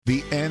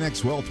The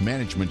Annex Wealth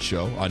Management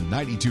Show on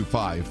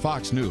 92.5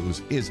 Fox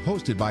News is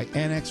hosted by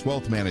Annex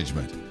Wealth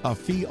Management, a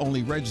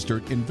fee-only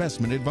registered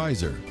investment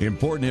advisor.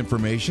 Important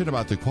information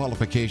about the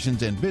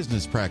qualifications and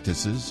business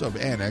practices of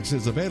Annex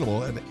is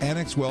available at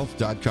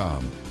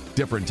annexwealth.com.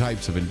 Different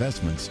types of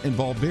investments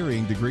involve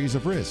varying degrees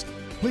of risk.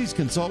 Please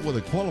consult with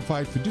a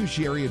qualified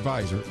fiduciary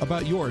advisor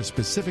about your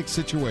specific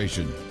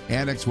situation.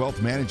 Annex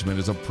Wealth Management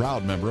is a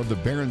proud member of the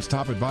Barron's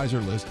Top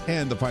Advisor List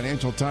and the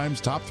Financial Times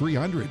Top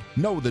 300.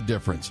 Know the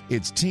difference.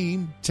 It's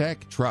Team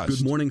Tech Trust.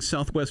 Good morning,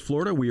 Southwest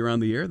Florida. We are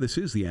on the air. This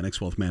is the Annex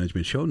Wealth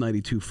Management Show,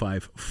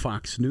 92.5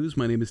 Fox News.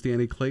 My name is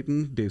Danny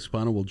Clayton. Dave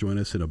Spano will join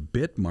us in a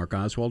bit. Mark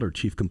Oswald, our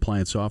Chief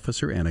Compliance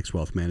Officer, Annex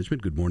Wealth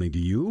Management. Good morning to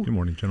you. Good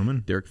morning,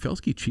 gentlemen. Derek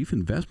Felsky, Chief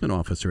Investment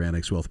Officer,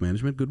 Annex Wealth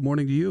Management. Good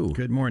morning to you.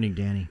 Good morning,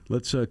 Danny.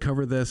 Let's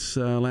cover this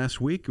last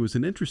week. It was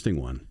an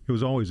interesting one. It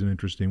was always an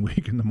interesting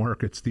week in the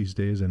markets these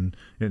days, and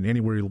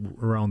anywhere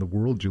around the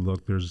world you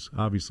look, there's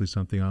obviously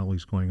something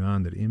always going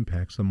on that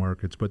impacts the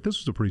markets. But this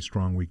was a pretty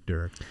strong week,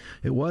 Derek.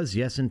 It was.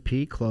 The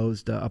S&P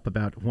closed up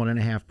about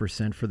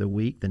 1.5% for the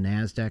week. The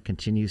NASDAQ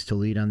continues to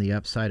lead on the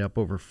upside, up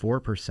over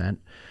 4%.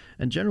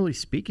 And generally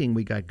speaking,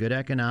 we got good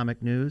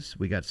economic news.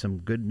 We got some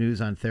good news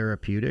on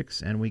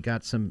therapeutics, and we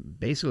got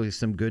basically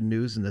some good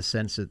news in the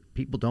sense that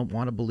people don't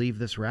want to believe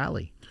this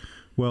rally.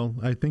 Well,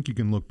 I think you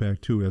can look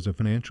back, too, as a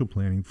financial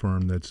planning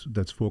firm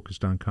that's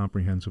focused on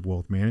comprehensive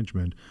wealth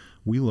management.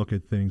 We look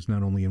at things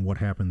not only in what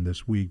happened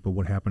this week, but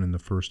what happened in the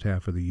first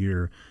half of the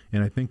year.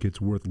 And I think it's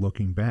worth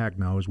looking back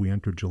now as we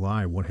enter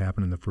July, what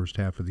happened in the first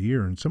half of the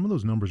year. And some of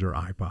those numbers are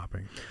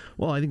eye-popping.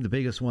 Well, I think the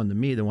biggest one to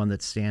me, the one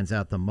that stands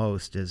out the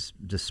most, is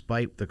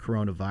despite the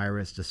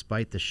coronavirus,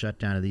 despite the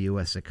shutdown of the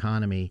U.S.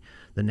 economy,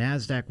 the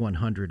NASDAQ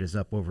 100 is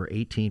up over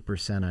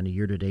 18% on a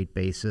year-to-date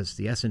basis.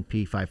 The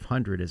S&P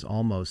 500 is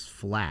almost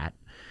flat.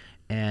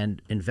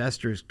 And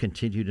investors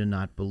continue to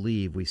not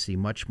believe. We see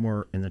much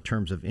more in the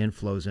terms of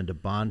inflows into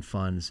bond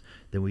funds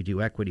than we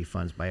do equity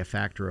funds by a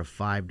factor of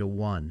 5 to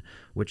 1,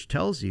 which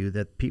tells you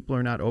that people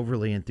are not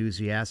overly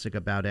enthusiastic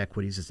about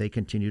equities as they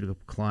continue to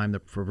climb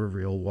the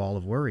proverbial wall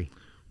of worry.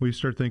 We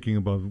start thinking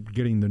about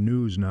getting the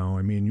news now.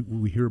 I mean,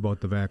 we hear about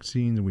the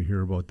vaccines, we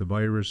hear about the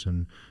virus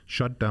and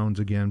shutdowns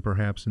again,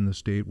 perhaps in the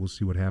state. We'll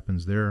see what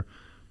happens there.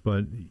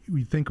 But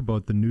we think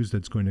about the news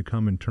that's going to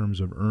come in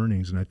terms of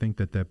earnings, and I think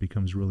that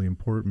becomes really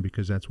important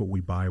because that's what we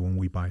buy when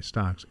we buy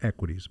stocks,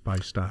 equities, buy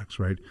stocks,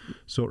 right?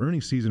 So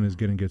earnings season is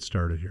going to get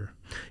started here.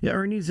 Yeah,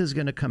 earnings is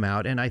going to come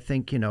out, and I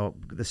think,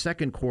 the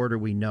second quarter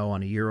we know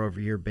on a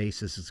year-over-year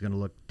basis is going to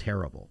look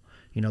terrible.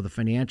 The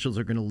financials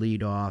are going to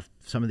lead off.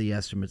 Some of the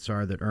estimates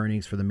are that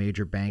earnings for the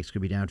major banks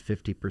could be down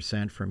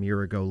 50% from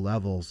year-ago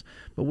levels,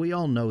 but we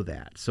all know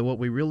that. So what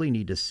we really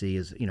need to see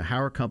is,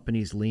 how are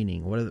companies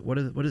leaning?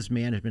 What does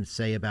management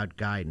say about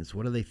guidance?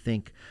 What do they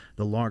think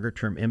the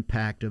longer-term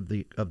impact of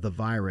the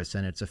virus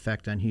and its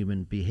effect on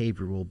human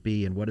behavior will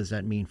be, and what does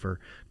that mean for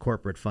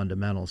corporate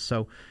fundamentals?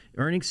 So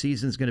earnings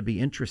season is going to be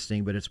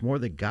interesting, but it's more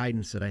the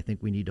guidance that I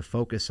think we need to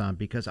focus on,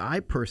 because I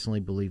personally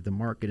believe the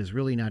market is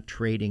really not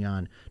trading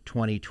on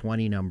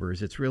 2020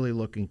 numbers. It's really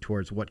looking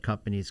towards what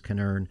companies can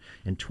earn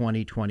in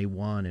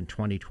 2021 and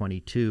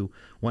 2022,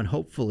 when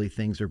hopefully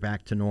things are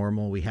back to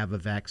normal, we have a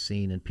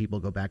vaccine, and people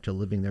go back to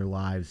living their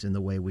lives in the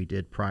way we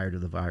did prior to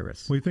the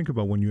virus. Well, you think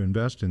about when you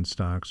invest in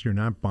stocks, you're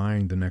not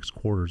buying the next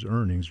quarter's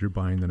earnings, you're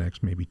buying the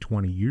next maybe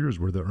 20 years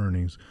worth of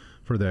earnings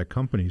for that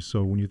company.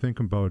 So when you think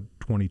about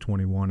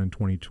 2021 and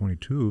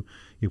 2022,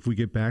 if we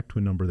get back to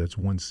a number that's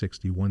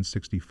 160,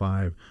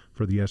 165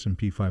 for the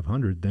S&P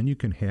 500, then you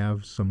can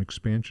have some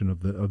expansion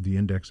of the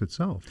index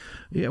itself.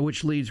 Yeah,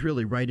 which leads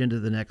really right into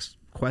the next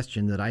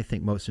question that I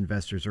think most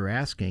investors are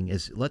asking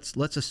is, let's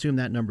assume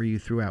that number you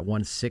threw out,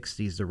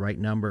 160, is the right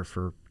number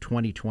for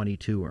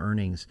 2022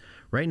 earnings.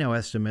 Right now,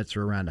 estimates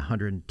are around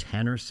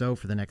 110 or so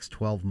for the next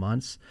 12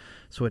 months.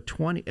 So at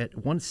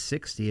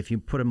 160, if you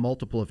put a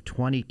multiple of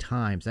 20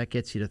 times, that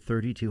gets you to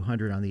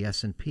 3,200 on the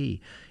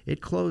S&P.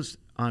 It closed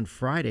on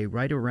Friday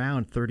right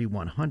around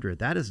 3,100.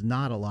 That is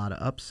not a lot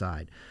of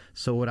upside.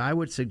 So what I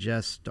would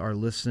suggest our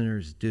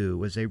listeners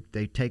do is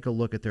they take a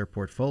look at their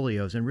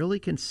portfolios and really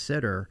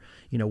consider,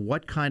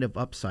 what kind of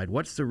upside,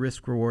 what's the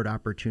risk reward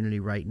opportunity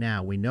right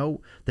now. We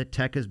know that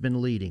tech has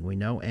been leading. We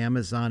know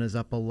Amazon is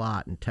up a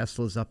lot and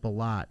Tesla's up a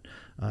lot.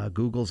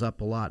 Google's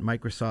up a lot,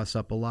 Microsoft's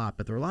up a lot,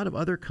 but there are a lot of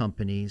other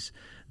companies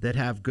that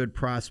have good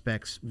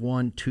prospects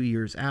 1-2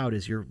 years out,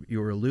 as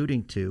you're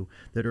alluding to,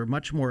 that are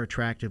much more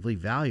attractively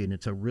valued. And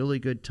it's a really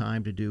good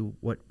time to do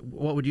what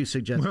would you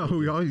suggest? Well,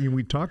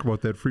 we talk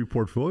about that free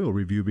portfolio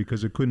review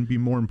because it couldn't be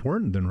more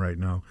important than right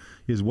now.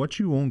 Is what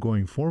you own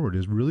going forward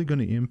is really going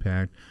to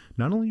impact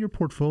not only your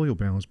portfolio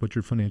balance but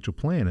your financial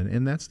plan,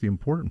 and that's the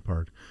important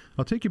part.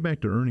 I'll take you back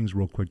to earnings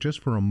real quick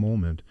just for a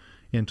moment.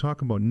 and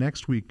talk about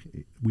next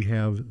week. We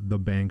have the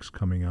banks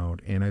coming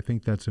out, and I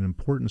think that's an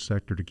important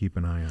sector to keep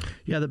an eye on.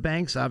 Yeah, the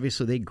banks,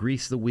 obviously, they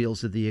grease the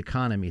wheels of the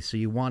economy, so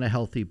you want a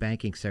healthy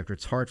banking sector.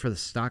 It's hard for the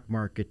stock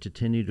market to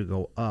continue to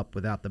go up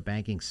without the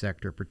banking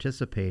sector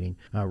participating.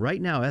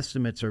 Right now,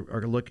 estimates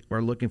are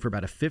looking for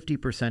about a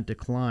 50%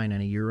 decline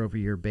on a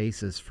year-over-year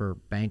basis for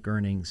bank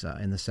earnings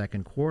in the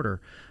second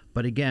quarter.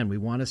 But again, we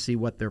want to see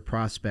what their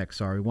prospects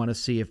are. We want to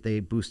see if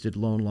they boosted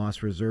loan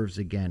loss reserves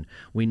again.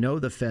 We know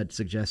the Fed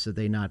suggested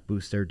they not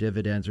boost their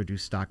dividends or do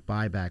stock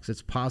buybacks.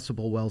 It's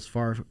possible Wells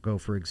Fargo,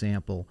 for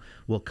example,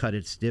 will cut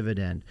its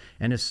dividend.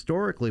 And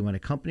historically, when a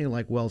company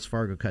like Wells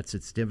Fargo cuts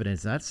its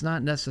dividends, that's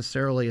not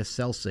necessarily a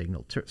sell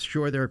signal.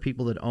 Sure, there are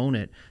people that own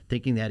it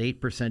thinking that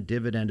 8%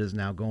 dividend is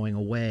now going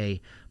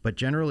away. But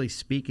generally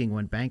speaking,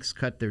 when banks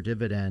cut their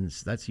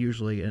dividends, that's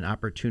usually an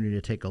opportunity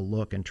to take a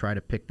look and try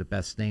to pick the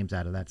best names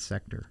out of that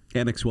sector.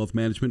 Annex Wealth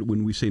Management,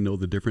 when we say know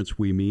the difference,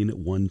 we mean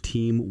one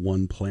team,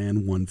 one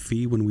plan, one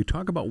fee. When we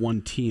talk about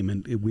one team,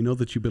 and we know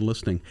that you've been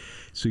listening,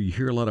 so you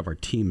hear a lot of our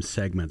team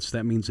segments.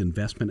 That means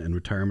investment and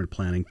retirement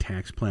planning,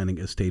 tax planning,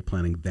 estate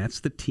planning. That's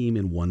the team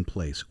in one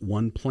place.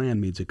 One plan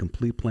means a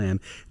complete plan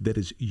that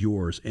is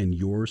yours and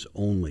yours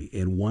only.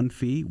 And one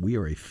fee, we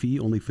are a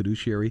fee-only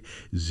fiduciary,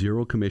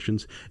 zero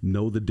commissions.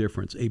 Know the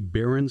difference. A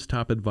Barron's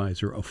top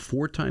advisor, a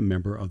 4-time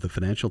member of the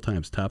Financial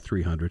Times Top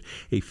 300,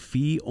 a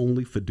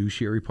fee-only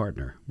fiduciary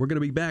partner. We're going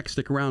to be back.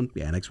 Stick around.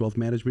 The Annex Wealth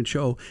Management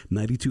Show,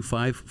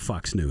 92.5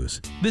 Fox News.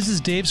 This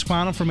is Dave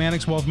Spano from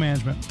Annex Wealth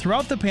Management.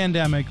 Throughout the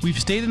pandemic, we've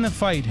stayed in the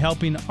fight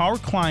helping our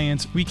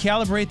clients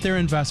recalibrate their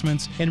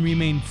investments and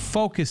remain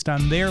focused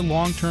on their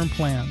long-term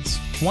plans.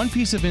 One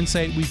piece of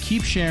insight we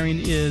keep sharing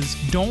is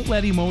don't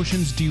let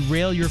emotions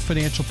derail your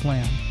financial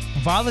plan.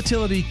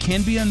 Volatility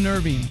can be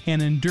unnerving,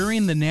 and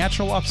enduring the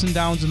natural ups and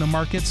downs in the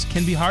markets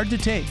can be hard to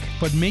take,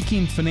 but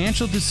making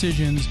financial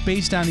decisions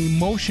based on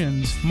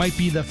emotions might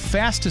be the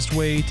fastest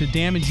way to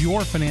damage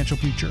your financial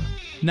future.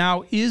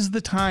 Now is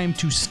the time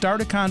to start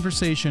a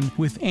conversation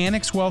with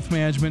Annex Wealth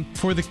Management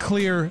for the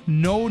clear,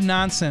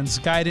 no-nonsense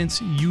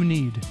guidance you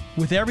need.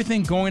 With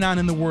everything going on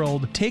in the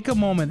world, take a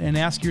moment and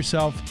ask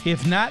yourself,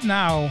 if not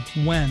now,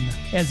 when?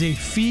 As a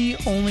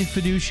fee-only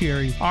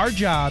fiduciary, our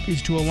job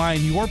is to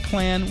align your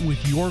plan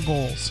with your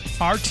goals.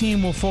 Our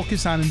team will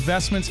focus on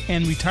investments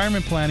and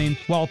retirement planning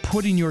while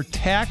putting your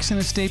tax and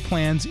estate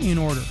plans in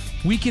order.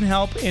 We can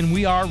help, and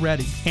we are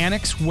ready.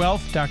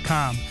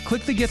 AnnexWealth.com.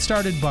 Click the Get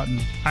Started button.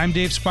 I'm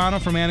Dave Spano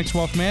from Annex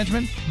Wealth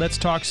Management. Let's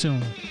talk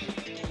soon.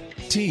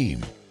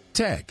 Team,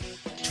 tech,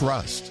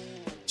 trust.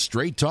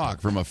 Straight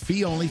talk from a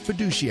fee-only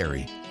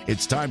fiduciary.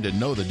 It's time to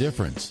know the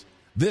difference.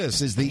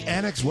 This is the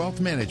Annex Wealth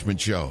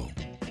Management Show.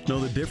 Know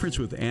the difference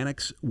with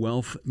Annex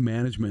Wealth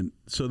Management.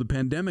 So the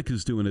pandemic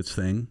is doing its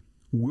thing.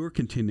 We're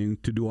continuing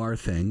to do our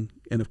thing.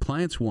 And if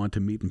clients want to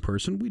meet in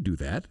person, we do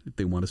that. If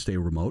they want to stay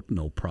remote,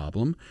 no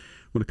problem.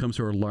 When it comes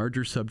to our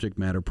larger subject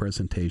matter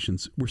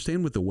presentations, we're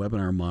staying with the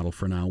webinar model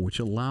for now, which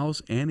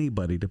allows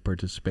anybody to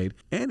participate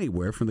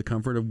anywhere from the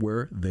comfort of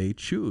where they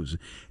choose.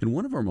 And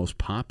one of our most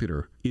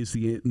popular is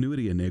the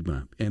Annuity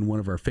Enigma, and one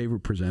of our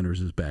favorite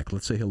presenters is back.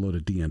 Let's say hello to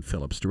Deanne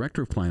Phillips,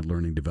 Director of Client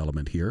Learning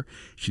Development here.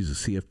 She's a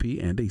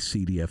CFP and a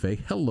CDFA.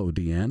 Hello,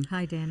 Deanne.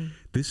 Hi, Danny.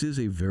 This is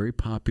a very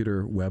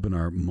popular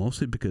webinar,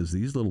 mostly because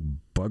these little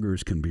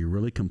buggers can be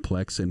really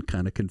complex and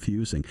kind of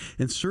confusing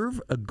and serve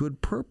a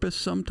good purpose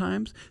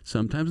sometimes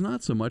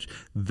not so much.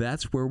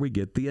 That's where we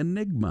get the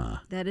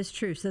enigma. That is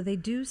true. So they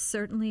do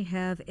certainly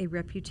have a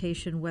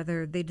reputation,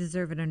 whether they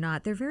deserve it or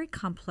not. They're very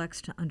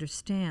complex to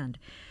understand,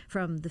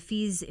 from the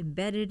fees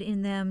embedded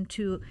in them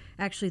to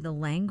actually the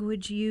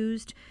language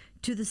used,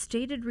 to the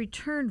stated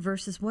return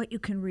versus what you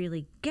can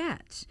really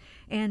get.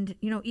 And,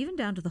 even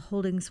down to the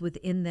holdings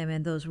within them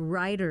and those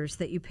riders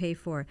that you pay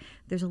for.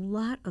 There's a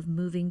lot of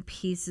moving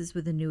pieces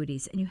with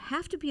annuities, and you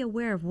have to be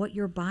aware of what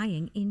you're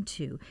buying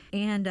into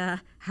and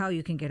how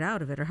you can get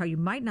out of it, or how you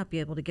might not be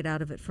able to get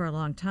out of it for a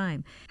long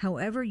time.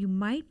 However, you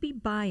might be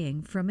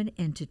buying from an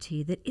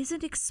entity that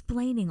isn't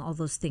explaining all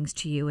those things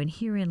to you, and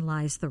herein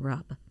lies the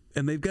rub.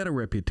 And they've got a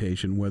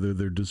reputation, whether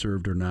they're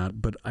deserved or not.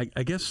 But I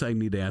guess I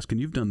need to ask, and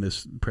you've done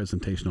this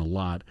presentation a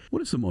lot,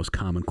 what is the most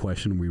common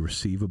question we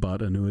receive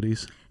about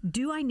annuities?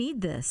 Do I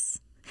need this?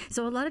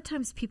 So a lot of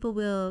times people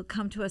will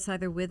come to us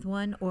either with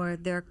one or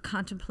they're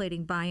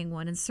contemplating buying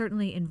one. And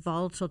certainly in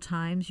volatile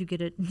times, you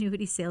get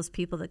annuity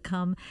salespeople that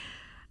come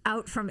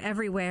out from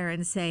everywhere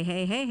and say,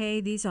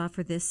 hey, these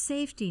offer this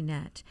safety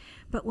net.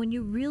 But when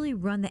you really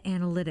run the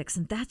analytics,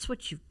 and that's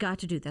what you've got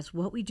to do, that's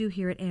what we do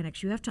here at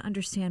Annex, you have to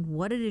understand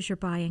what it is you're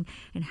buying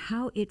and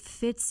how it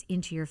fits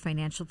into your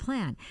financial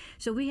plan.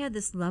 So we had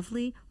this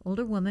lovely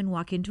older woman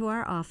walk into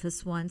our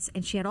office once,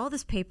 and she had all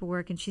this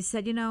paperwork, and she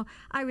said,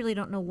 I really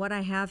don't know what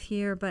I have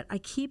here, but I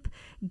keep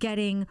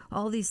getting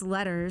all these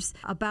letters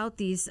about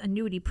these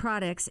annuity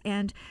products,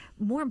 and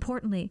more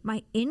importantly,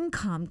 my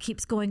income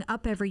keeps going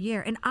up every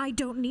year, and I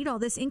don't need all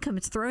this income.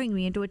 It's throwing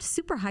me into a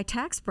super high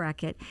tax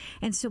bracket.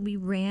 And so we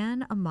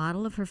ran a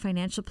model of her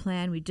financial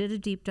plan. We did a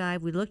deep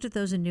dive. We looked at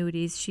those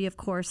annuities. She, of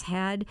course,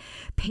 had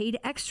paid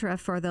extra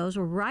for those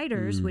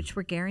riders, which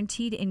were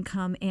guaranteed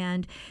income.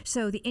 And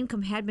so the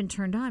income had been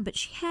turned on, but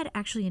she had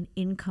actually an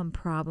income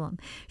problem.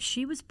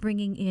 She was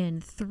bringing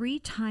in 3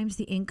 times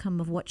the income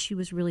of what she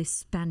was really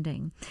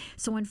spending.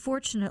 So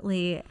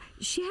unfortunately,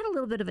 she had a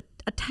little bit of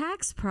a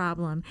tax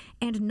problem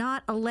and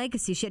not a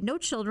legacy. She had no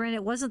children.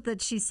 It wasn't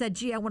that she said,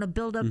 gee, I want to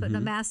build up and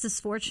amass this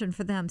fortune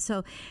for them.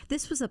 So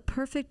this was a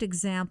perfect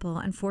example,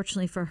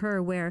 unfortunately for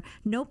her, where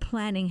no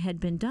planning had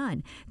been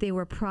done. They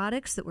were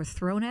products that were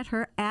thrown at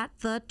her at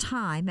the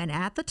time, and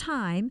at the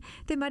time,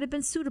 they might have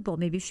been suitable.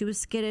 Maybe she was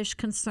skittish,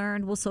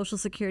 concerned, will Social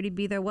Security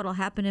be there? What'll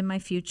happen in my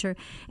future?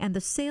 And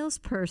the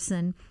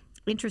salesperson,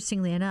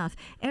 interestingly enough,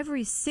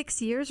 every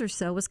 6 years or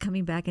so was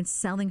coming back and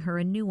selling her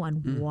a new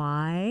one.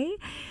 Why?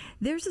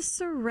 There's a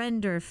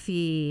surrender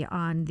fee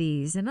on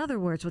these. In other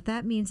words, what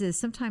that means is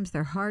sometimes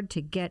they're hard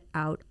to get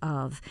out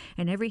of.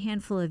 And every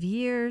handful of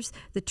years,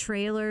 the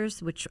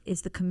trailers, which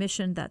is the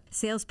commission that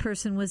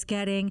salesperson was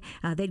getting,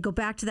 they'd go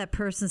back to that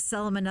person,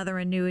 sell them another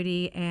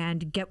annuity,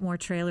 and get more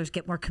trailers,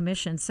 get more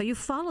commission. So you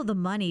follow the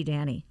money,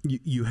 Danny.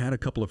 You had a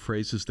couple of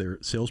phrases there,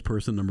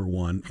 salesperson number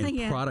 1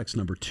 and products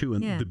number 2.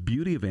 And the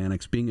beauty of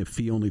Annex being a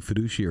fee-only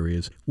fiduciary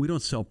is we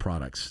don't sell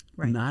products.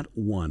 Right. Not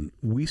one.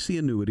 We see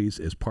annuities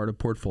as part of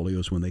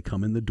portfolios when they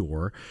come in the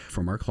door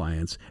from our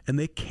clients, and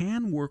they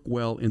can work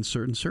well in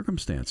certain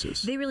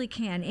circumstances. They really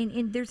can.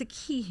 And there's a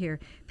key here.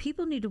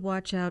 People need to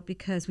watch out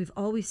because we've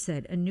always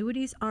said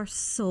annuities are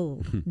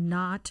sold,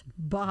 not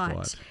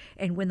bought.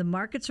 And when the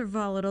markets are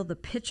volatile, the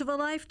pitch of a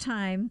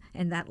lifetime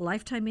and that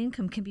lifetime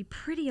income can be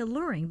pretty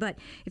alluring. But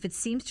if it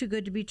seems too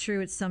good to be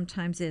true, it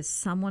sometimes is.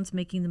 Someone's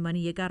making the money.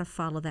 You got to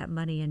follow that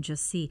money and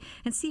just see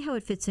how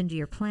it fits into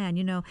your plan.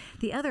 You know,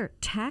 the other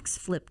tax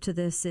flip to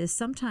this is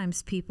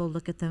sometimes people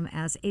look at them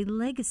as a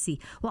legacy.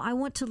 Well, I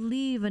want to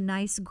leave a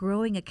nice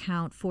growing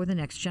account for the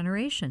next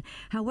generation.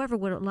 However,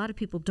 what a lot of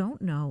people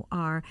don't know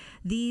are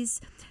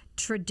these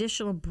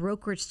traditional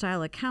brokerage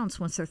style accounts,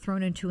 once they're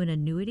thrown into an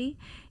annuity,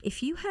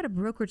 if you had a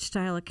brokerage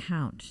style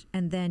account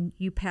and then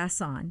you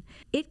pass on,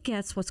 it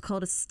gets what's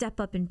called a step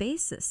up in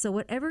basis. So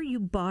whatever you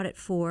bought it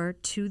for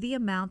to the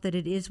amount that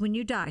it is when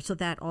you die, so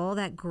that all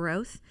that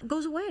growth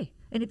goes away.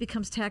 And it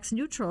becomes tax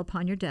neutral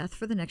upon your death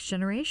for the next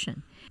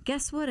generation.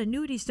 Guess what?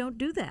 Annuities don't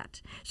do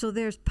that. So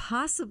there's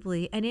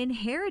possibly an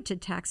inherited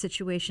tax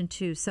situation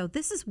too. So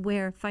this is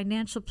where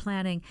financial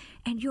planning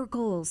and your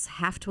goals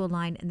have to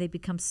align, and they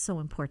become so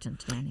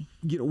important, Lanny.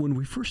 You know, when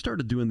we first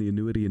started doing the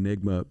Annuity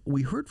Enigma,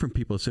 we heard from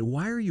people that said,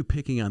 why are you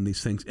picking on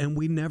these things? And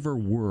we never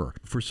were.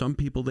 For some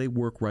people, they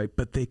work right,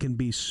 but they can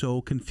be so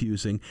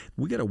confusing.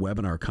 We got a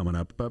webinar coming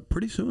up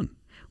pretty soon.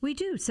 We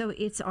do. So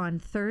it's on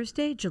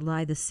Thursday,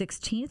 July the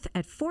 16th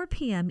at 4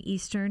 p.m.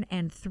 Eastern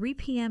and 3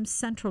 p.m.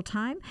 Central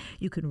Time.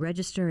 You can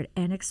register at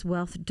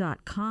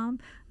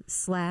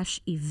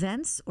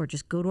annexwealth.com/events or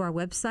just go to our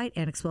website,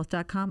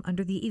 annexwealth.com,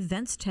 under the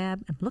Events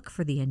tab and look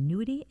for the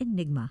Annuity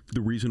Enigma.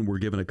 The reason we're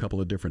given a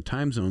couple of different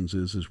time zones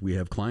is we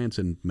have clients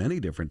in many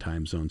different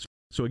time zones.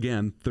 So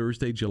again,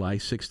 Thursday, July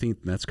 16th,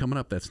 that's coming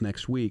up. That's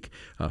next week,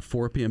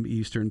 4 p.m.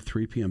 Eastern,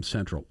 3 p.m.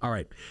 Central. All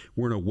right,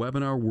 we're in a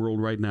webinar world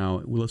right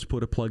now. Let's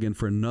put a plug in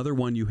for another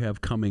one you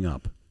have coming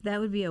up. That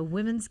would be a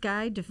Women's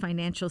Guide to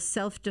Financial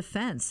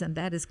Self-Defense, and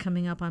that is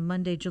coming up on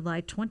Monday,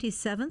 July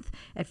 27th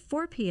at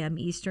 4 p.m.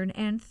 Eastern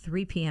and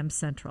 3 p.m.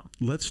 Central.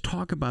 Let's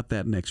talk about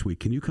that next week.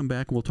 Can you come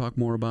back and we'll talk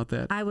more about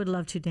that? I would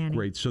love to, Danny.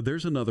 Great. So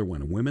there's another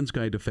one, a Women's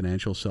Guide to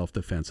Financial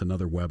Self-Defense,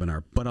 another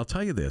webinar. But I'll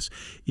tell you this,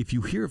 if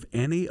you hear of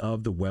any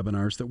of the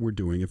webinars that we're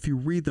doing, if you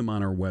read them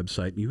on our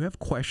website and you have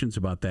questions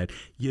about that,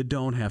 you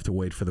don't have to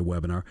wait for the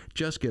webinar.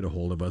 Just get a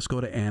hold of us. Go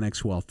to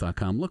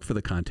annexwealth.com. Look for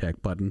the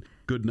contact button.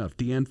 Good enough.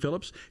 Deanne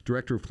Phillips,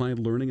 Director of Client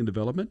Learning and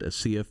Development, a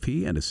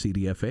CFP and a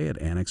CDFA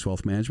at Annex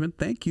Wealth Management.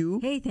 Thank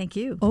you. Hey, thank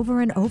you. Over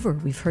and over,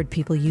 we've heard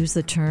people use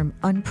the term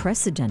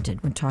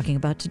unprecedented when talking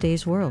about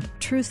today's world.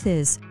 Truth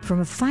is, from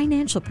a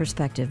financial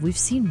perspective, we've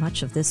seen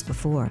much of this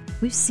before.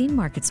 We've seen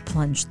markets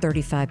plunge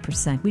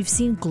 35%. We've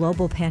seen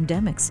global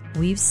pandemics.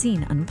 We've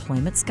seen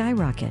unemployment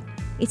skyrocket.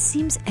 It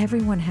seems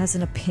everyone has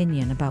an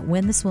opinion about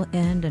when this will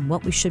end and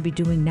what we should be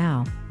doing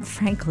now.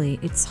 Frankly,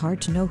 it's hard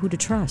to know who to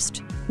trust.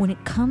 When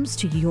it comes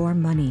to your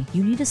money,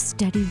 you need a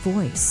steady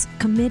voice,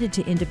 committed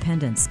to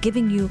independence,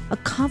 giving you a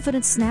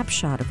confident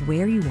snapshot of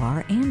where you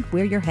are and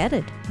where you're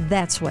headed.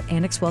 That's what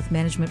Annex Wealth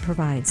Management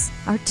provides.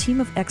 Our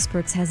team of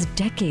experts has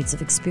decades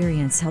of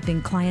experience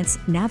helping clients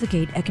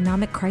navigate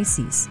economic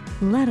crises.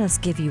 Let us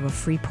give you a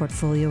free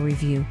portfolio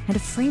review and a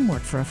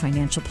framework for a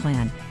financial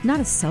plan. Not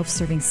a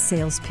self-serving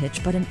sales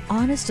pitch, but an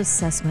honest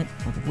assessment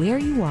of where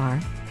you are,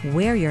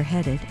 where you're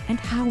headed, and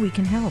how we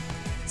can help.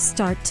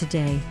 Start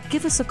today.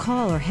 Give us a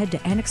call or head to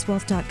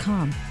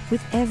annexwealth.com.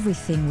 With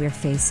everything we're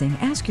facing,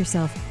 ask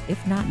yourself,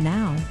 if not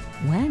now,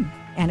 when?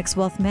 Annex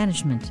Wealth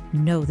Management.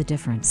 Know the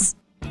difference.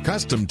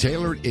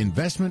 Custom-tailored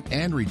investment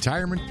and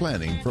retirement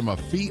planning from a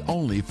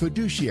fee-only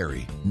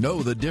fiduciary.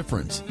 Know the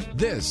difference.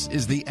 This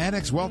is the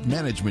Annex Wealth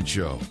Management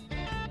Show.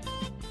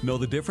 Know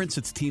the difference?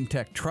 It's Team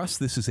Tech Trust.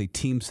 This is a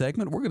team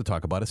segment. We're going to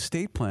talk about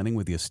estate planning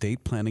with the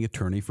estate planning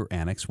attorney for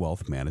Annex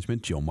Wealth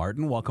Management, Jill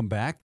Martin. Welcome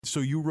back. So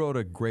you wrote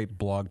a great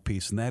blog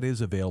piece, and that is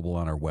available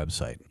on our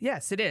website.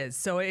 Yes, it is.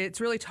 So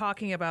it's really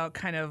talking about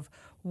kind of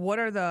what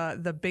are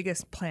the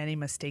biggest planning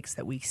mistakes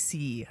that we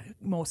see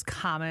most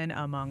common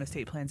among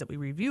estate plans that we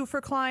review for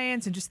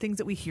clients and just things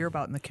that we hear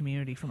about in the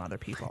community from other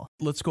people.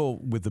 Let's go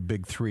with the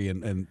big three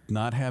and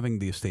not having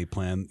the estate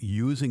plan,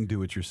 using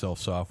do-it-yourself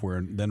software,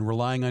 and then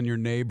relying on your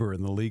neighbor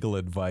and the legal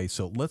advice.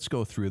 So let's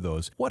go through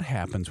those. What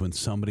happens when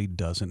somebody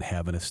doesn't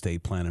have an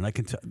estate plan? And I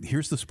can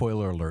here's the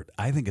spoiler alert.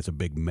 I think it's a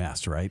big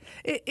mess, right?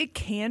 It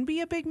can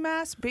be a big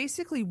mess.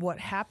 Basically what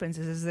happens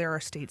is there are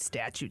state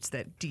statutes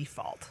that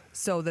default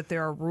so that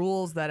there are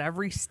rules that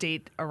every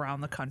state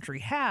around the country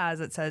has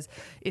that says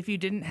if you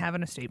didn't have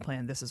an estate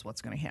plan, this is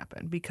what's going to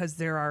happen, because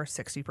there are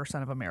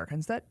 60% of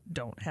Americans that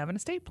don't have an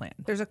estate plan.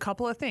 There's a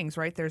couple of things,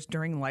 right? There's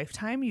during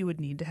lifetime, you would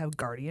need to have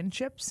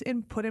guardianships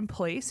put in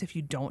place if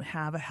you don't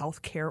have a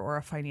health care or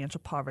a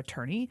financial power of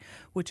attorney,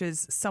 which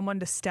is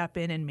someone to step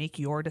in and make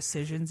your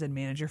decisions and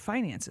manage your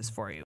finances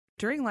for you.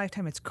 During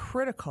lifetime, it's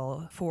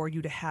critical for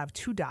you to have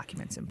two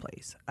documents in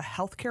place, a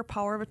healthcare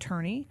power of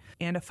attorney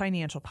and a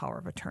financial power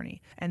of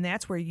attorney. And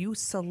that's where you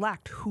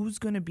select who's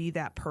going to be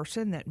that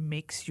person that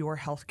makes your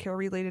healthcare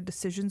related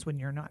decisions when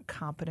you're not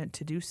competent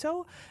to do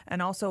so,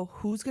 and also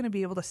who's going to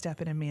be able to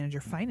step in and manage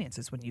your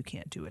finances when you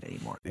can't do it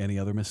anymore. Any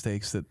other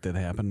mistakes that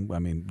happen? I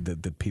mean,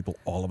 that people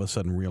all of a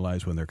sudden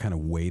realize when they're kind of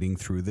wading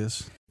through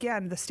this?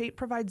 Again, the state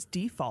provides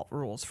default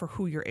rules for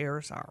who your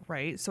heirs are,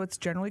 right? So it's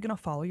generally going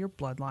to follow your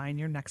bloodline,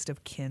 your next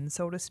of kin,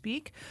 so to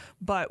speak.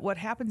 But what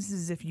happens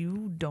is if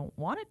you don't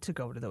want it to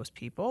go to those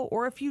people,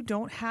 or if you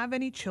don't have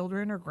any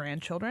children or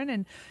grandchildren,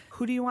 and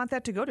who do you want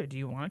that to go to? Do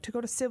you want it to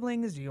go to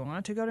siblings? Do you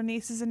want it to go to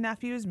nieces and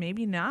nephews?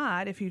 Maybe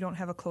not if you don't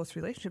have a close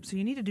relationship. So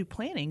you need to do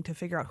planning to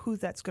figure out who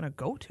that's going to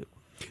go to.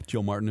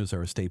 Jill Martin is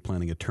our estate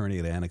planning attorney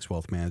at Annex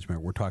Wealth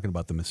Management. We're talking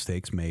about the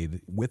mistakes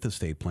made with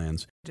estate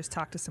plans. Just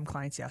talked to some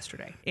clients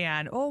yesterday,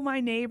 and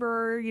my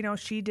neighbor,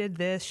 she did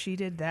this, she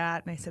did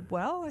that, and I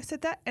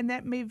said that, and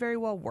that may very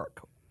well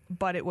work,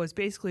 but it was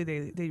basically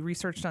they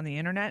researched on the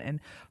internet and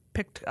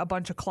picked a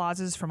bunch of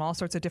clauses from all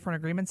sorts of different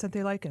agreements that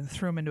they like and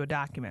threw them into a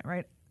document,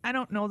 right? I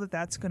don't know that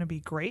that's going to be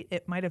great.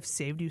 It might have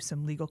saved you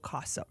some legal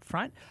costs up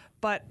front,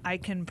 but I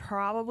can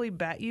probably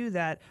bet you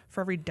that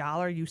for every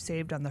dollar you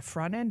saved on the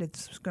front end,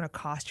 it's going to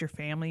cost your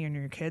family and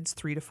your kids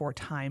 3 to 4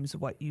 times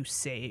what you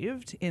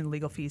saved in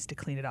legal fees to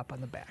clean it up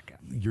on the back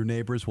end. Your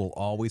neighbors will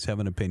always have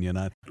an opinion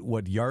on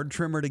what yard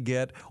trimmer to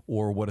get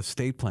or what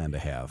estate plan to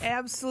have.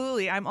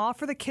 Absolutely. I'm all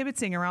for the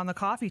kibitzing around the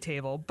coffee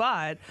table,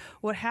 but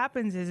what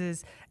happens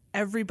is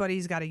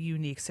everybody's got a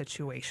unique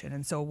situation.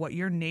 And so what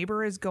your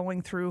neighbor is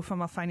going through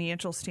from a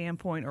financial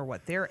standpoint, or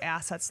what their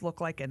assets look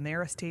like and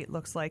their estate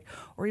looks like,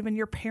 or even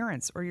your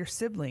parents or your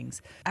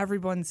siblings,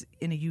 everyone's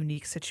in a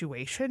unique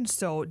situation.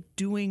 So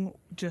doing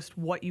just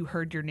what you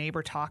heard your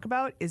neighbor talk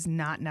about is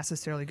not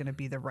necessarily going to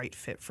be the right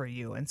fit for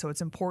you. And so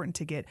it's important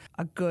to get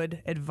a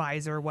good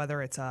advisor,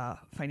 whether it's a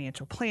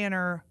financial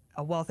planner,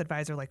 a wealth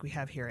advisor like we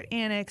have here at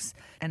Annex,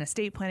 an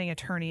estate planning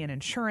attorney, an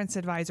insurance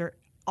advisor.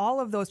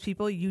 All of those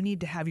people, you need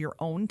to have your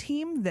own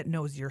team that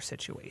knows your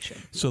situation.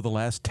 So the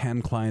last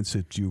 10 clients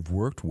that you've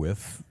worked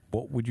with,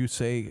 what would you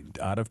say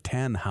out of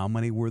 10, how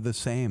many were the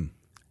same?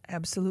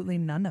 Absolutely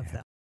none of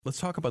them. Let's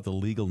talk about the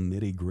legal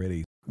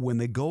nitty-gritty. When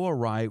they go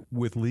awry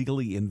with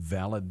legally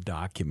invalid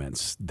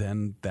documents,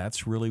 then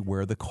that's really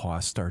where the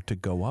costs start to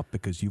go up,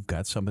 because you've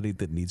got somebody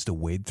that needs to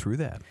wade through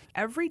that.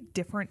 Every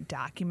different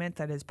document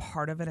that is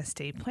part of an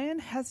estate plan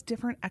has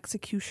different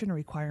execution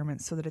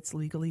requirements so that it's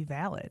legally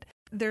valid.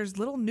 There's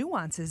little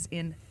nuances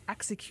in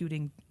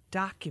executing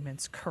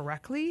documents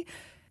correctly,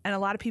 and a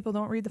lot of people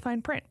don't read the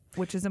fine print,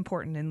 which is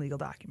important in legal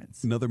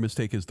documents. Another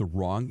mistake is the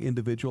wrong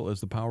individual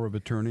as the power of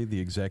attorney, the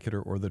executor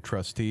or the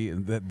trustee,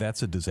 and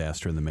that's a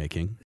disaster in the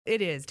making.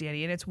 It is,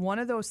 Danny, and it's one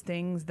of those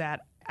things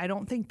that I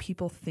don't think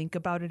people think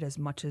about it as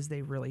much as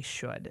they really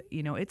should.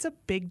 It's a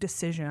big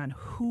decision on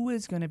who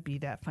is going to be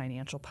that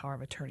financial power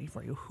of attorney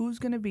for you, who's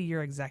going to be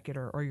your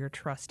executor or your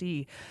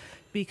trustee,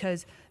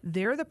 because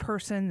they're the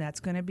person that's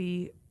going to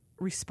be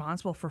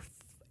responsible for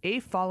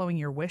A, following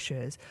your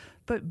wishes,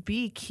 but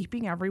B,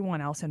 keeping everyone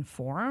else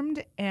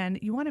informed. And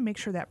you want to make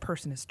sure that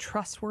person is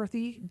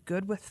trustworthy,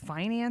 good with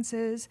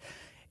finances,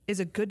 is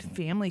a good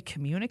family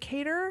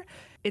communicator.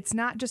 It's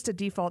not just a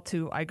default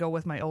to I go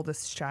with my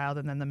oldest child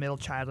and then the middle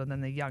child and then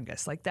the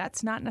youngest. Like,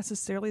 that's not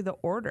necessarily the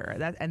order.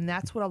 And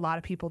that's what a lot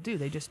of people do.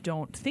 They just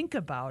don't think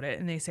about it,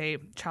 and they say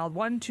child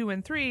 1, 2,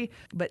 and 3,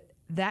 but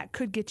that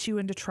could get you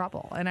into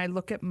trouble. And I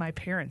look at my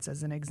parents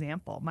as an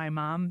example. My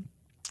mom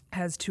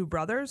has 2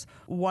 brothers.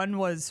 One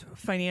was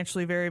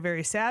financially very,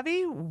 very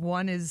savvy.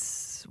 One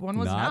was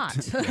not.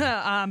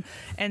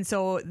 And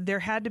so there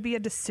had to be a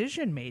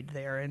decision made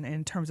there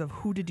in terms of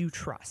who did you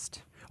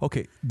trust.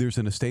 Okay, there's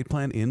an estate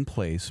plan in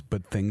place,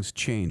 but things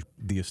change.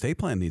 The estate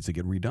plan needs to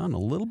get redone a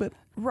little bit.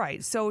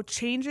 Right. So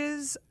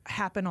changes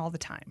happen all the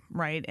time,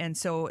 right? And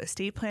so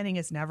estate planning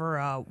is never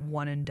a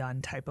one and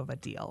done type of a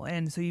deal.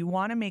 And so you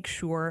want to make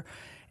sure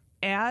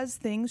as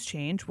things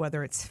change,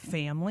 whether it's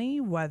family,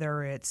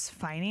 whether it's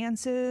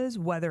finances,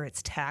 whether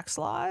it's tax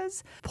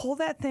laws, pull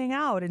that thing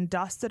out and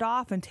dust it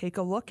off and take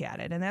a look at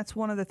it. And that's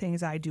one of the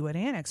things I do at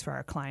Annex for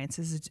our clients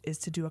is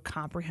to do a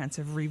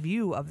comprehensive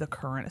review of the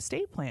current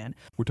estate plan.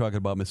 We're talking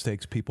about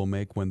mistakes people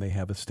make when they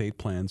have estate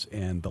plans.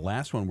 And the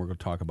last one we're going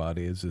to talk about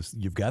is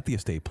you've got the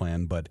estate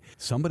plan, but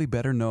somebody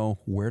better know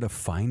where to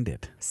find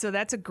it. So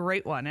that's a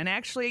great one. And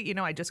actually,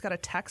 I just got a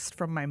text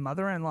from my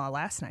mother-in-law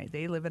last night.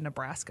 They live in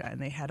Nebraska,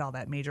 and they had all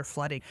that major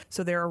flooding.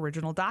 So their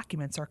original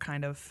documents are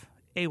kind of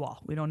AWOL.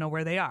 We don't know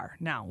where they are.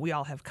 Now, we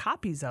all have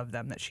copies of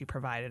them that she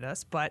provided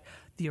us, but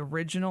the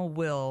original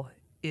will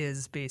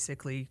is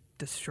basically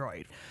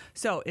destroyed.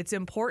 So it's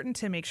important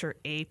to make sure,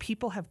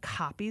 people have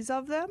copies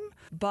of them,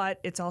 but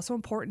it's also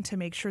important to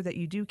make sure that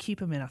you do keep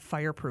them in a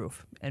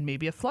fireproof and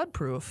maybe a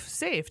floodproof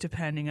safe,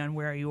 depending on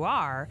where you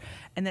are,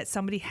 and that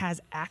somebody has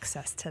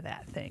access to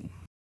that thing.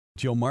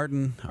 Jill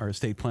Martin, our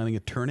estate planning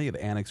attorney at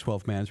Annex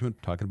Wealth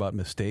Management, talking about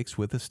mistakes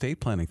with estate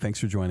planning. Thanks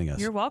for joining us.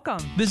 You're welcome.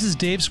 This is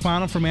Dave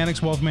Spano from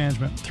Annex Wealth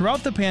Management.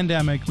 Throughout the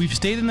pandemic, we've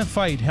stayed in the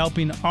fight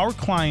helping our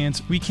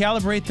clients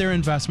recalibrate their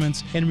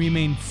investments and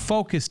remain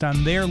focused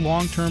on their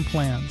long-term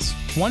plans.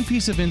 One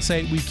piece of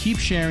insight we keep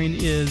sharing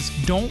is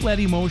don't let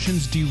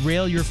emotions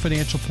derail your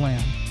financial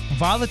plan.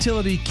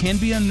 Volatility can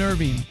be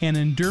unnerving, and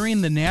enduring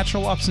the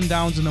natural ups and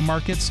downs in the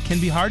markets can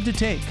be hard to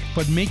take,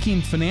 but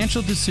making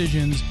financial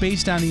decisions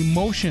based on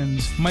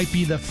emotions might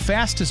be the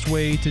fastest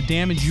way to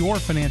damage your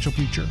financial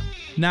future.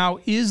 Now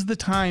is the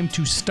time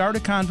to start a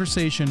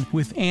conversation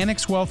with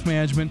Annex Wealth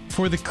Management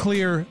for the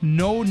clear,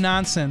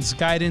 no-nonsense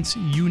guidance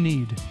you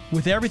need.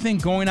 With everything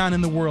going on in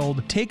the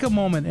world, take a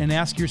moment and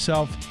ask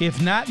yourself, if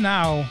not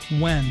now,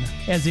 when?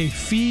 As a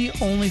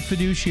fee-only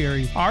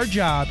fiduciary, our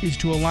job is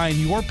to align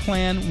your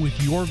plan with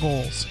your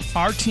goals.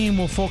 Our team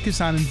will focus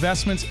on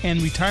investments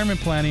and retirement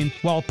planning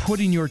while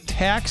putting your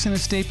tax and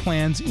estate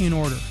plans in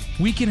order.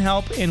 We can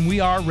help, and we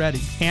are ready.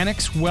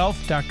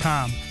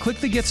 AnnexWealth.com. Click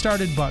the Get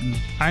Started button.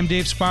 I'm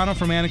Dave Spano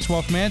from Annex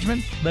Wealth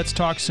Management. Let's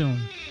talk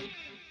soon.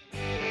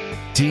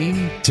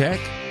 Team, tech,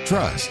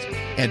 trust,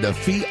 and a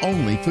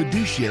fee-only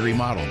fiduciary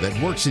model that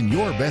works in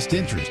your best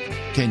interest.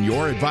 Can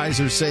your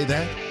advisor say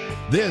that?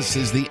 This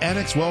is the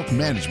Annex Wealth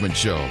Management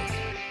Show.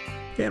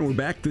 And we're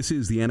back. This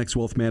is the Annex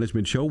Wealth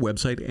Management Show,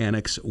 website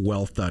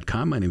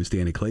annexwealth.com. My name is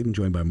Danny Clayton,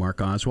 joined by Mark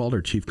Oswald,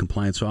 our Chief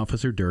Compliance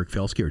Officer, Derek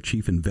Felsky, our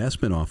Chief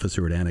Investment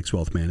Officer at Annex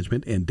Wealth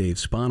Management, and Dave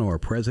Spano, our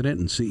President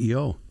and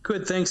CEO.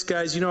 Good. Thanks,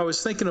 guys. I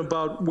was thinking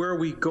about where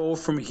we go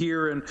from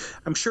here, and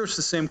I'm sure it's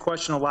the same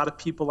question a lot of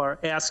people are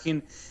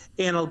asking.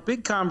 And a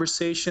big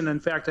conversation, in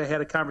fact, I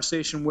had a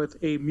conversation with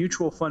a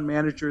mutual fund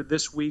manager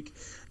this week,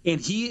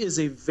 and he is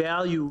a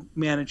value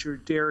manager,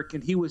 Derek,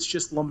 and he was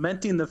just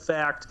lamenting the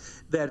fact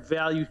that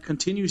value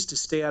continues to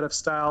stay out of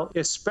style,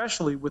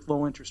 especially with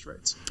low interest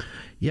rates.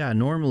 Yeah,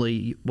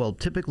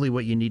 typically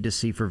what you need to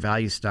see for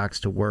value stocks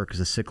to work is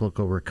a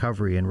cyclical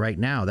recovery. And right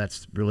now,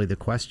 that's really the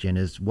question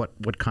is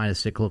what kind of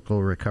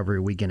cyclical recovery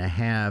are we going to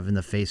have in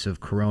the face of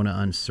corona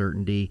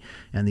uncertainty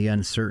and the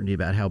uncertainty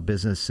about how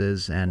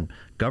businesses and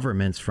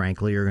governments,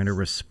 frankly, are going to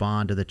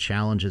respond to the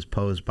challenges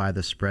posed by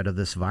the spread of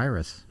this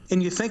virus.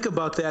 And you think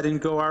about that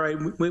and go, all right,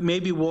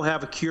 maybe we'll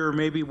have a cure,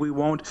 maybe we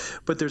won't,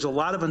 but there's a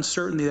lot of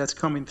uncertainty that's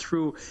coming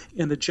through.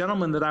 And the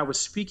gentleman that I was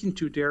speaking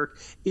to, Derek,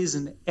 is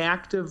an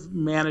active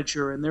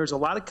manager. And there's a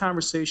lot of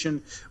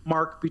conversation,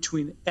 Mark,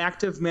 between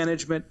active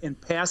management and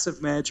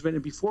passive management.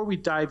 And before we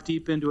dive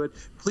deep into it,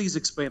 please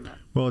explain that.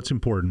 Well, it's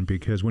important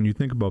because when you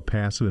think about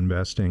passive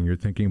investing, you're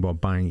thinking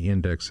about buying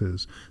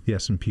indexes, the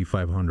S&P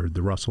 500,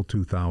 the Russell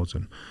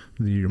 2000,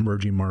 the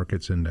emerging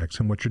markets index.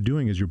 And what you're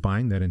doing is you're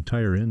buying that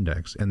entire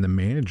index, and the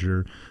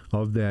manager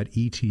of that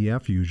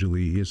ETF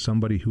usually is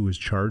somebody who is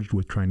charged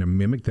with trying to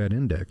mimic that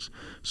index.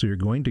 So you're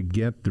going to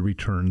get the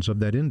returns of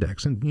that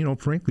index.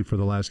 And, frankly, for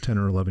the last 10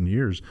 or 11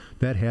 years,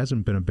 that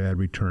hasn't been a bad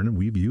return, and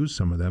we've used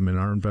some of them in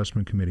our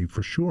investment committee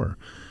for sure.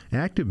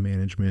 Active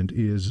management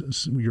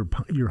is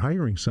you're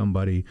hiring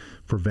somebody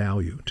for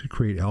value, to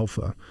create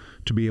alpha,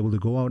 to be able to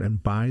go out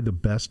and buy the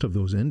best of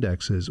those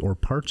indexes or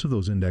parts of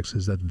those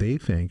indexes that they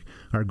think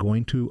are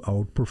going to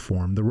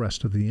outperform the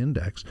rest of the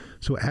index.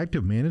 So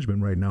active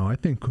management right now, I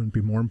think, couldn't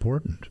be more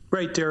important.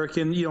 Right, Derek.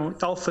 And,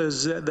 alpha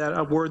is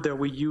a word that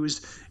we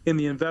use in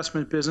the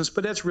investment business,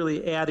 but that's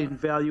really adding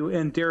value.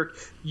 And Derek,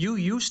 you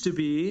used to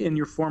be, in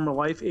your former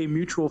life, a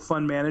mutual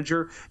fund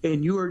manager,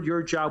 and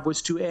your job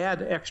was to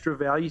add extra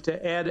value,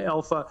 to add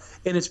alpha,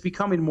 and it's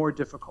becoming more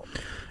difficult.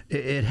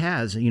 It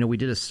has. We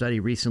did a study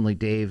recently,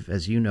 Dave,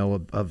 as you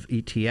know, of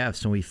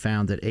ETFs, and we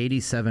found that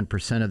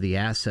 87% of the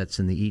assets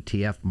in the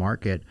ETF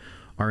market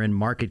are in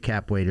market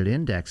cap weighted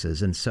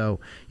indexes. And so,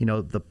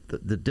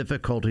 the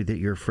difficulty that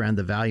your friend,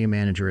 the value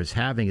manager, is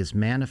having is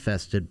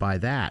manifested by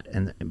that.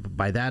 And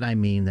by that, I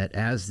mean that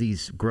as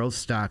these growth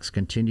stocks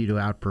continue to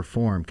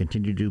outperform,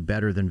 continue to do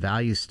better than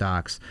value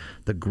stocks,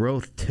 the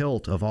growth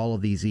tilt of all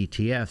of these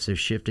ETFs is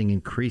shifting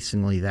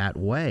increasingly that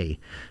way.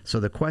 So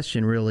the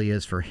question really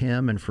is for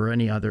him and for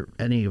any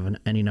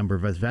number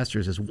of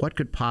investors is what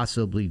could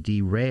possibly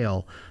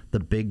derail the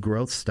big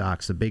growth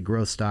stocks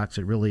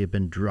that really have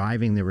been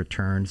driving the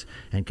returns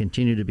and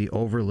continue to be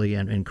overly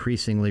and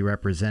increasingly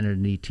represented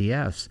in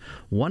ETFs,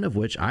 one of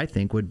which I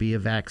think would be a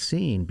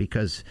vaccine.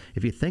 Because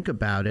if you think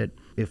about it,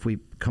 if we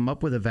come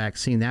up with a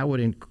vaccine, that would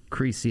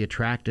increase the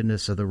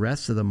attractiveness of the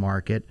rest of the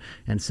market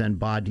and send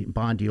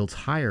bond yields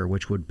higher,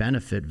 which would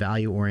benefit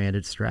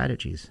value-oriented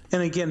strategies.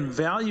 And again,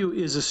 value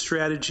is a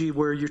strategy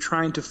where you're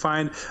trying to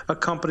find a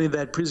company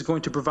that is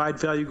going to provide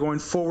value going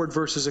forward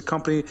versus a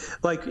company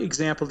like,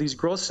 example, these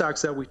growth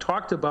stocks that we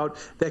talked about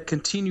that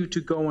continue to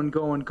go and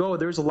go and go.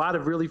 There's a lot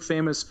of really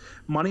famous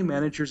money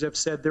managers have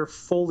said they're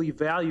fully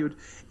valued.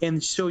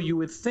 And so you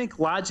would think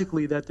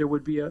logically that there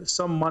would be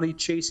some money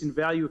chasing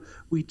value.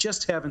 We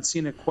just haven't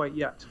seen it quite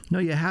yet. No,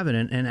 you haven't.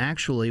 And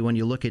actually, when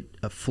you look at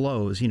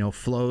flows,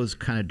 flows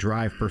kind of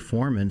drive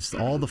performance.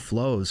 All the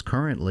flows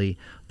currently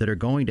that are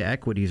going to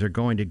equities are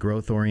going to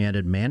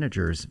growth-oriented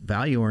managers.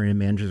 Value-oriented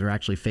managers are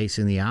actually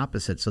facing the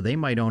opposite. So they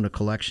might own a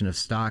collection of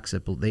stocks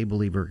that they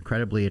believe are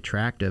incredibly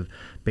attractive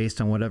based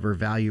on whatever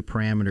value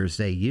parameters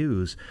they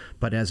use.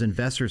 But as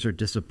investors are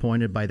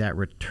disappointed by that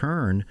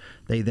return,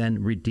 they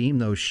then redeem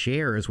those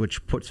shares,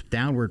 which puts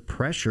downward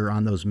pressure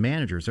on those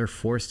managers. They're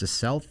forced to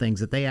sell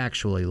things that they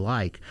actually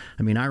like.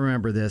 I mean, I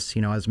remember this,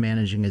 I was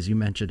managing, as you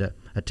mentioned,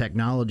 a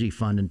technology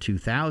fund in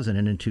 2000.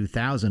 And in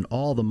 2000,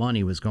 all the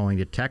money was going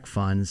to tech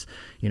funds,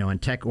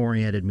 and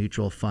tech-oriented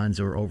mutual funds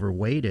are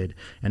overweighted.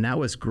 And that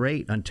was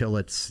great until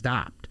it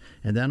stopped.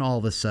 And then all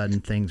of a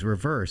sudden things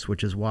reverse,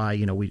 which is why,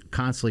 we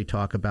constantly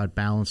talk about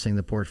balancing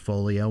the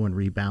portfolio and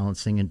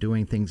rebalancing and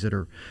doing things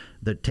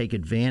that take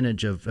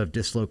advantage of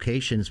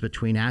dislocations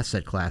between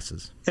asset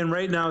classes. And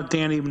right now,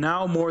 Danny,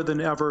 now more than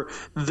ever,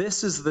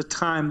 this is the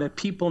time that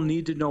people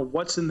need to know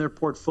what's in their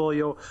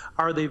portfolio.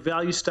 Are they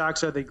value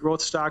stocks? Are they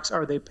growth stocks?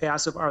 Are they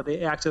passive? Are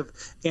they active?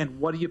 And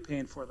what are you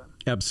paying for them?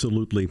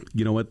 Absolutely.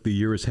 You know what? The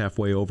year is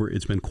halfway over.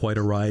 It's been quite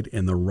a ride,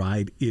 and the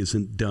ride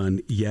isn't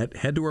done yet.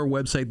 Head to our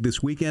website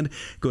this weekend.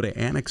 Go to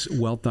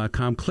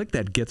annexwealth.com. Click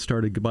that Get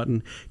Started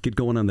button. Get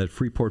going on that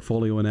free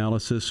portfolio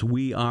analysis.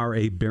 We are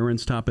a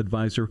Barron's Top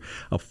Advisor,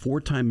 a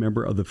 4-time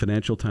member of the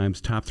Financial Times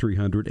Top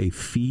 300, a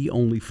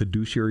fee-only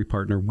fiduciary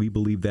partner. We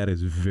believe that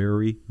is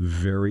very,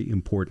 very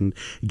important.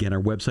 Again,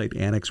 our website,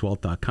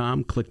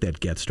 annexwealth.com. Click that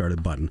Get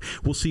Started button.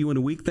 We'll see you in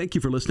a week. Thank you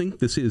for listening.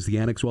 This is the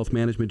Annex Wealth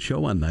Management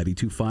Show on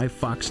 92.5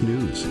 Fox News.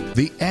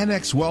 The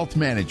Annex Wealth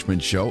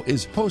Management Show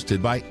is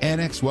hosted by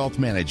Annex Wealth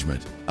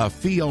Management, a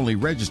fee-only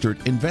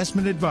registered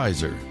investment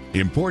advisor.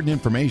 Important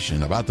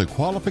information about the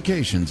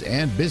qualifications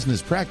and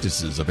business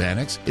practices of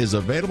Annex is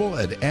available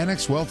at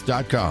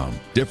annexwealth.com.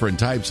 Different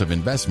types of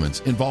investments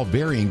involve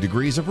varying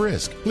degrees of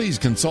risk. Please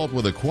consult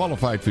with a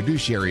qualified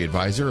fiduciary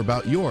advisor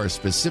about your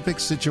specific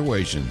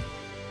situation.